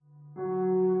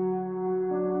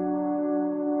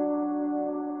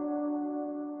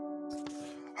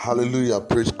Hallelujah.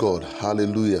 Praise God.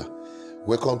 Hallelujah.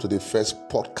 Welcome to the first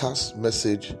podcast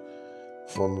message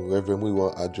from Reverend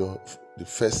Muiwa Ajo, the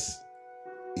first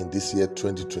in this year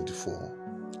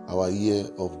 2024, our year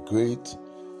of great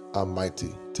and mighty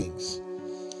things.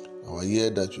 Our year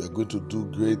that you are going to do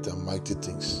great and mighty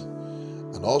things.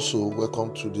 And also,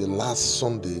 welcome to the last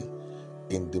Sunday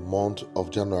in the month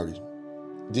of January.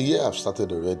 The year have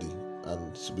started already,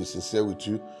 and to be sincere with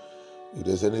you, if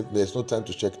there's no time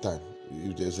to check time.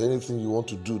 If there's anything you want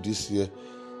to do this year,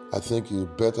 I think you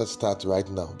better start right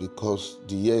now, because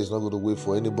the year is not going to wait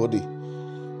for anybody.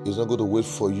 It's not going to wait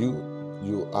for you.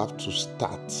 You have to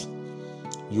start.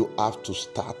 You have to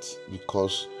start,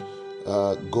 because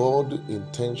God's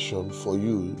intention for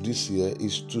you this year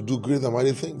is to do great and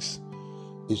mighty things.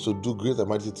 Is to do great and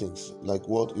mighty things. Like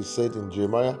what is said in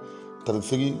Jeremiah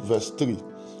 33 verse 3.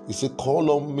 He said,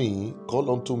 call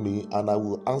unto me, and I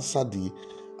will answer thee,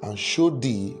 and show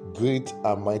thee great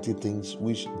and mighty things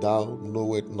which thou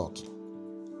knowest not.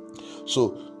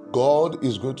 So God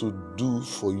is going to do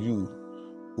for you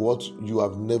what you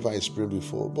have never experienced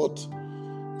before. But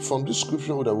from this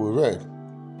scripture that we read,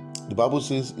 the Bible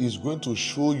says He's going to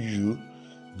show you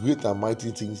great and mighty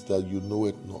things that you know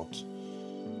it not.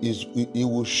 He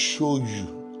will show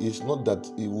you. It's not that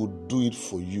He will do it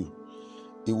for you.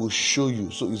 He will show you.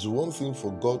 So it's one thing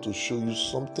for God to show you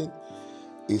something.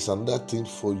 It's another thing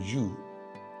for you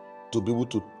to be able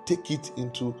to take it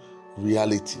into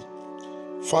reality.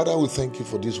 Father, we thank you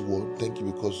for this word. Thank you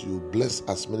because you bless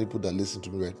as many people that listen to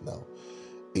me right now.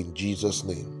 In Jesus'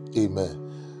 name,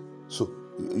 amen. So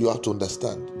you have to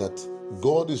understand that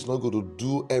God is not going to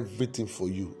do everything for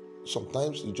you.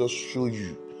 Sometimes He just show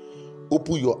you.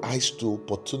 Open your eyes to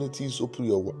opportunities. Open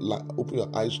your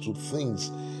eyes to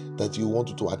things that you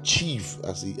want to achieve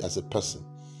as a person.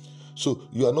 So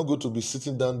you are not going to be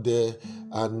sitting down there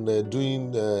and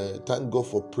doing, thank God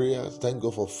for prayers, thank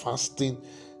God for fasting,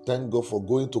 thank God for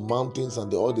going to mountains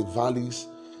and all the valleys.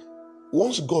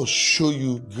 Once God show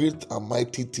you great and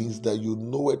mighty things that you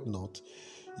know it not,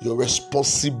 your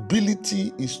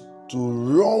responsibility is to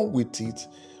run with it,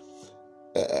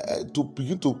 to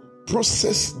begin to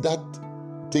process that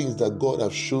things that God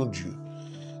has showed you.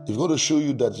 If God to show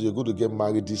you that you're going to get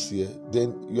married this year,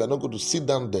 then you are not going to sit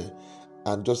down there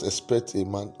and just expect a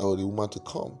man or a woman to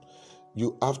come.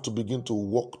 You have to begin to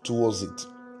walk towards it,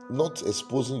 not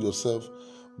exposing yourself,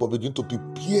 but begin to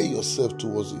prepare yourself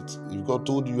towards it. If God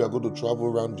told you are going to travel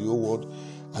around the whole world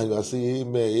and you are saying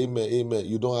amen, amen, amen,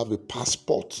 you don't have a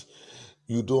passport,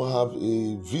 you don't have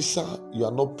a visa, you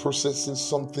are not processing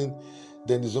something,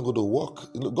 then it's not going to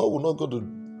work. God will not go to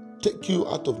take you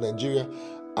out of Nigeria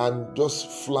and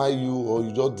just fly you, or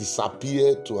you just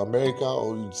disappear to America,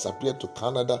 or you disappear to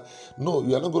Canada. No,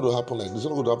 you are not going to happen like this. It's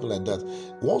not going to happen like that.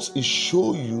 Once He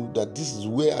show you that this is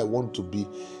where I want to be,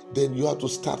 then you have to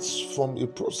start from a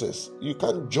process. You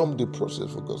can't jump the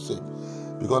process, for God's sake,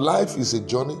 because life is a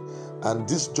journey, and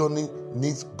this journey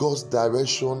needs God's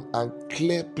direction and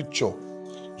clear picture.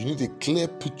 You need a clear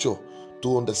picture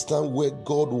to understand where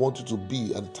God wants you to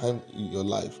be at the time in your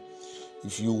life.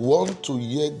 If you want to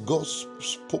hear God's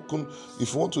spoken,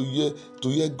 if you want to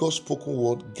hear God's spoken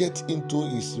word, get into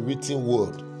His written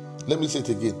word. Let me say it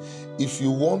again. If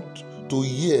you want to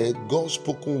hear God's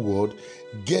spoken word,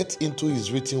 get into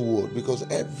His written word, because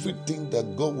everything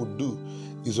that God will do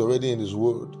is already in His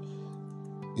word.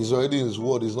 It's already in His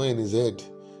word. It's not in His head.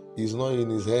 It's not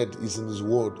in His head. It's in His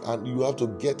word. And you have to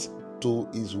get to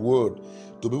His word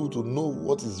to be able to know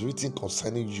what is written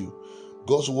concerning you.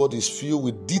 God's word is filled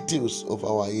with details of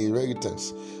our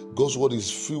inheritance. God's word is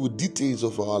filled with details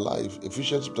of our life.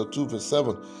 Ephesians chapter 2 verse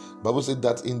 7. The Bible said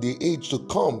that in the age to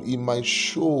come, He might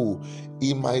show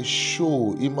means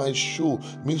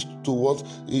to what?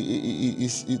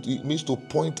 It means to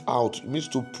point out, means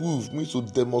to prove, means to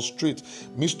demonstrate,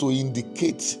 means to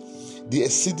indicate the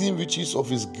exceeding riches of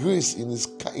His grace in His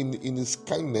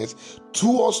kindness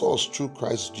towards us through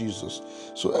Christ Jesus.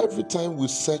 So every time we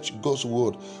search God's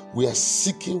word, we are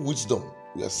seeking wisdom.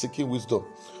 We are seeking wisdom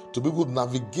to be able to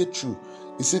navigate through.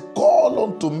 He said, call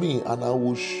unto me and I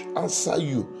will answer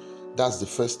you. That's the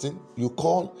first thing. You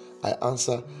call, I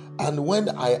answer. And when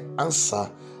I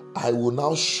answer, I will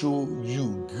now show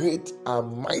you great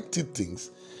and mighty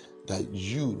things that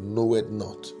you know it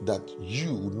not. That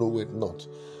you know it not.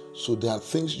 So there are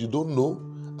things you don't know,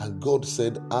 and God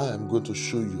said, I am going to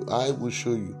show you. I will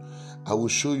show you. I will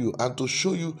show you. And to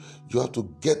show you, you have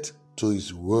to get to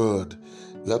His word.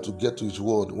 You have to get to His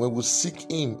word. When we seek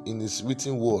Him in His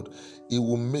written word, He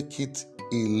will make it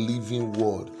a living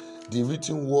word. The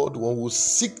written word, when we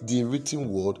seek the written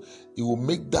word, He will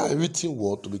make that written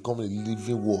word to become a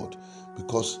living word.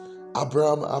 Because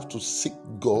Abraham have to seek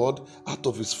God out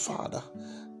of his father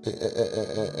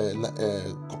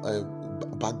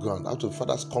background, out of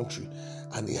father's country,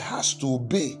 and he has to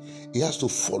obey, he has to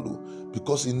follow,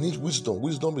 because he needs wisdom.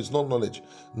 Wisdom is not knowledge.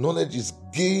 Knowledge is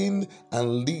gained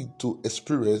and lead to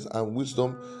experience and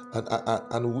wisdom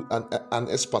and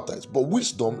expertise. But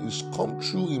wisdom is come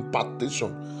through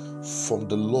impartation from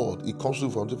the Lord. It comes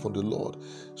through from the Lord.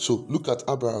 So look at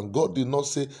Abraham. God did not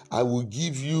say, I will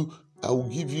give you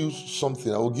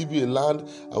something. I will give you a land.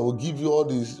 I will give you all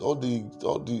the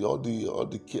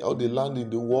land in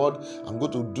the world. I'm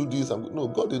going to do this. No,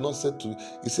 God did not say to.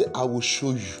 He said, I will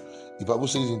show you. The Bible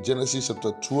says in Genesis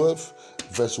chapter 12,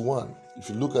 verse 1. If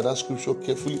you look at that scripture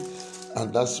carefully,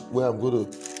 and that's where I'm going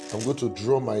to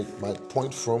draw my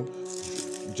point from.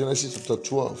 Genesis chapter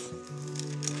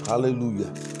 12.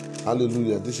 Hallelujah.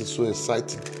 Hallelujah. This is so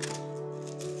exciting.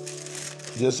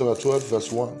 Genesis chapter 12,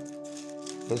 verse 1.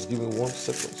 Just give me 1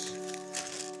 second.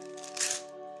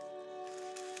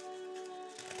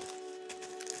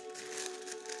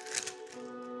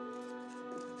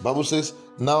 Bible says,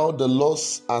 now the Lord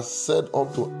has said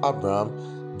unto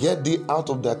Abraham, get thee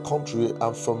out of thy country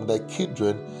and from thy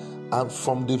kindred and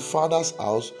from the father's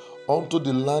house unto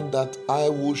the land that I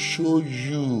will show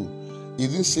you. He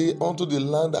didn't say unto the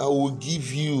land I will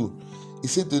give you. He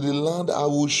said to the land I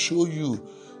will show you.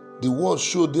 The word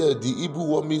show there, the Hebrew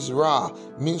word means ra,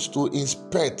 means to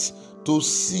inspect, to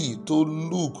see, to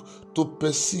look, to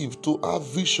perceive, to have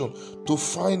vision, to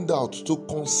find out, to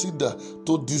consider,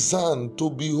 to discern, to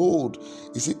behold.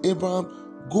 He said, Abraham,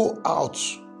 go out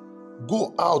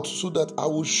so that I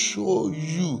will show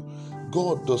you.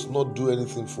 God does not do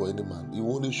anything for any man. He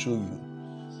will only show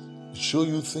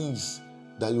you things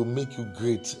that will make you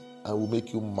great and will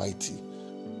make you mighty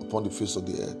upon the face of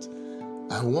the earth.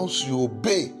 And once you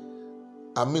obey,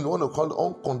 what I call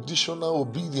unconditional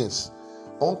obedience.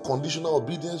 Unconditional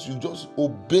obedience, you just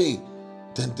obey,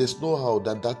 then there's no how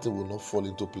that thing will not fall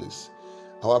into place.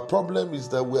 Our problem is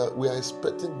that we are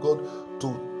expecting God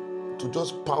to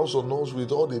just pounce on us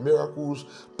with all the miracles,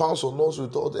 pounce on us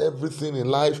with all everything in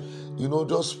life,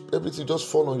 just everything just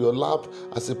fall on your lap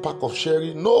as a pack of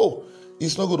cherry. No,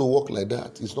 it's not going to work like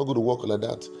that. It's not going to work like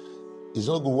that. It's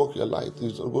not going to work your life.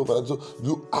 It's not going to work. So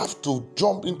you have to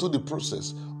jump into the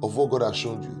process of what God has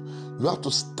shown you. You have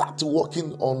to start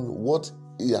working on what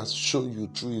He has shown you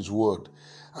through His Word,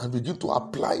 and begin to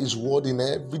apply His Word in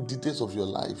every details of your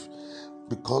life.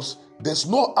 Because there's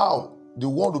no how the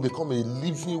Word will become a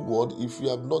living Word if you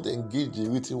have not engaged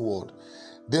in written Word.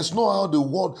 There's no how the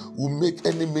Word will make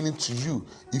any meaning to you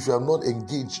if you have not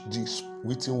engaged this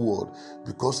written Word,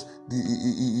 because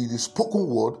the spoken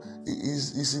Word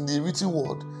is in the written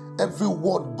Word. Every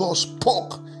word God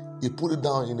spoke, He put it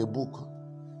down in a book.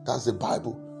 That's the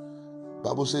Bible.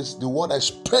 Bible says, the word I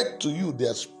speak to you, they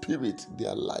are spirit, they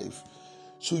are life.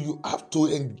 So you have to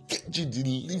engage in the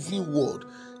living Word.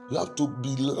 You have to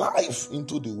be live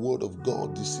into the Word of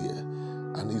God this year.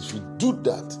 And if you do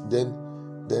that, then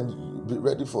be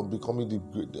ready for becoming the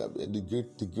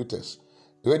greatest.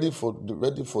 Ready for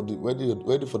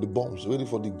the bombs, ready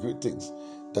for the great things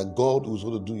that God was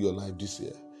going to do in your life this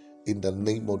year. In the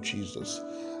name of Jesus.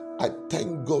 I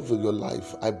thank God for your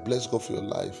life. I bless God for your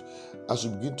life. As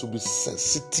you begin to be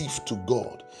sensitive to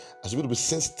God, as you begin to be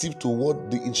sensitive to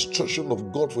what the instruction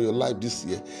of God for your life this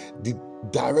year, the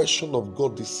direction of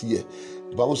God this year.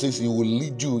 The Bible says He will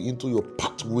lead you into your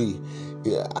pathway.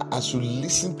 As you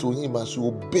listen to Him, as you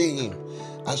obey Him,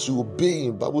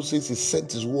 the Bible says He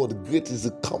sent His word. Great is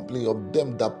the company of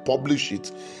them that publish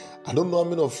it. I don't know how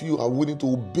many of you are willing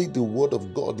to obey the word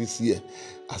of God this year.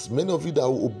 As many of you that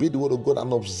will obey the word of God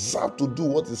and observe to do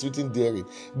what is written therein,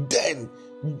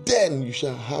 then you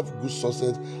shall have good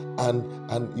success,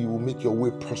 and you will make your way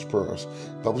prosperous.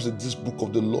 The Bible says, this book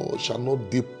of the Lord shall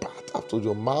not depart out of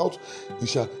your mouth. You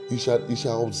shall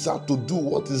observe to do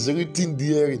what is written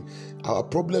therein. Our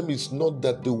problem is not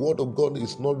that the word of God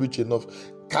is not rich enough.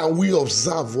 Can we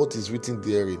observe what is written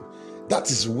therein?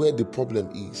 That is where the problem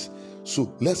is.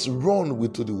 So let's run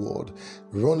into the word.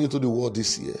 Run into the word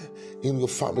this year. In your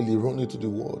family, run into the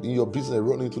word. In your business,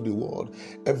 run into the word.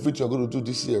 Everything you're going to do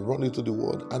this year, run into the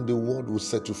word, and the word will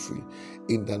set you free.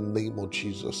 In the name of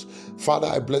Jesus. Father,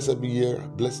 I bless every year.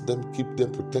 Bless them, keep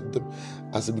them, protect them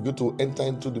as they begin to enter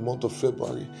into the month of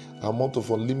February, a month of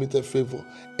unlimited favor.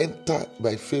 Enter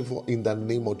by favor in the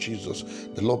name of Jesus.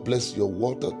 The Lord bless your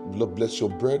water. The Lord bless your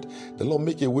bread. The Lord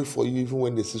make a way for you even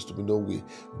when there seems to be no way.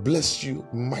 Bless you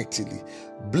mightily.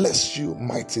 Bless you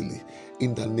mightily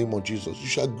in the name of Jesus. You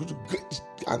shall do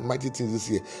and mighty things this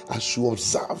year as you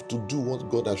observe to do what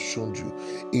God has shown you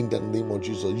in the name of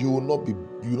Jesus. You will not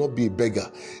be a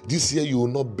beggar. This year you will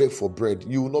not beg for bread.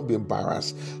 You will not be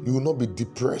embarrassed. You will not be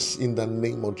depressed in the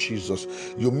name of Jesus.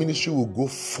 Your ministry will go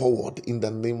forward in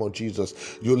the name of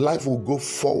Jesus. Your life will go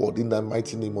forward in the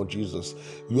mighty name of Jesus.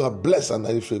 You are blessed and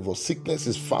highly favored. Sickness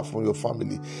is far from your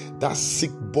family. That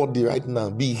sick body right now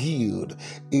be healed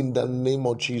in the name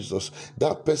of Jesus.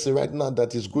 That person right now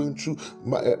that is going through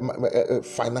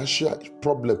financial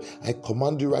problem, I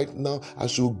command you right now,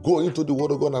 as you go into the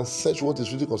word of God and search what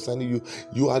is really concerning you,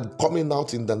 you are coming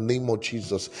out in the name of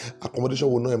Jesus. Accommodation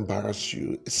will not embarrass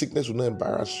you. Sickness will not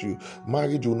embarrass you.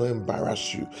 Marriage will not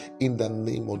embarrass you in the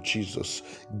name of Jesus.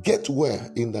 Get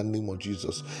well in the name of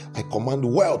Jesus. I command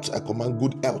wealth. I command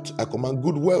good health. I command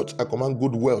good wealth. I command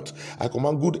good wealth. I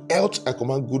command good health. I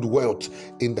command good wealth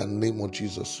in the name of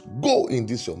Jesus. Go in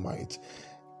this your might.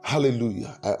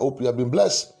 Hallelujah. I hope you have been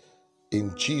blessed.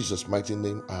 In Jesus' mighty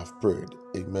name, I have prayed.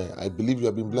 Amen. I believe you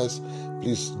have been blessed.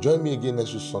 Please join me again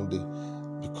next week Sunday,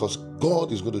 because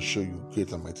God is going to show you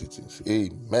great and mighty things.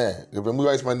 Amen.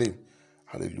 Remember, is my name.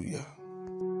 Hallelujah.